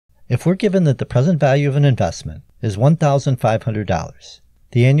If we're given that the present value of an investment is $1,500,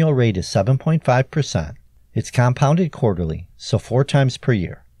 the annual rate is 7.5%, it's compounded quarterly, so 4 times per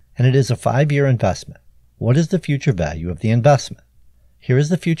year, and it is a 5-year investment, what is the future value of the investment? Here is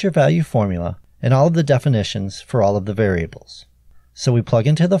the future value formula and all of the definitions for all of the variables. So we plug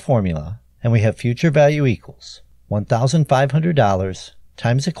into the formula, and we have future value equals $1,500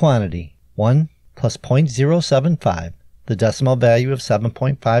 times the quantity, 1 plus 0.075, the decimal value of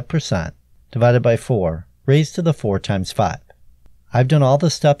 7.5%, divided by 4, raised to the 4 times 5. I've done all the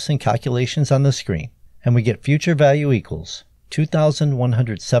steps and calculations on the screen, and we get future value equals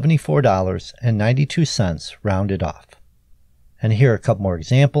 $2,174.92 rounded off. And here are a couple more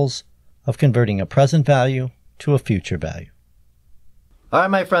examples of converting a present value to a future value.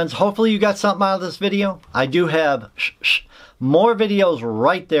 Alright my friends, hopefully you got something out of this video. I do have more videos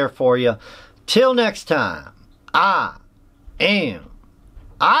right there for you. Till next time, I am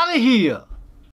out of here.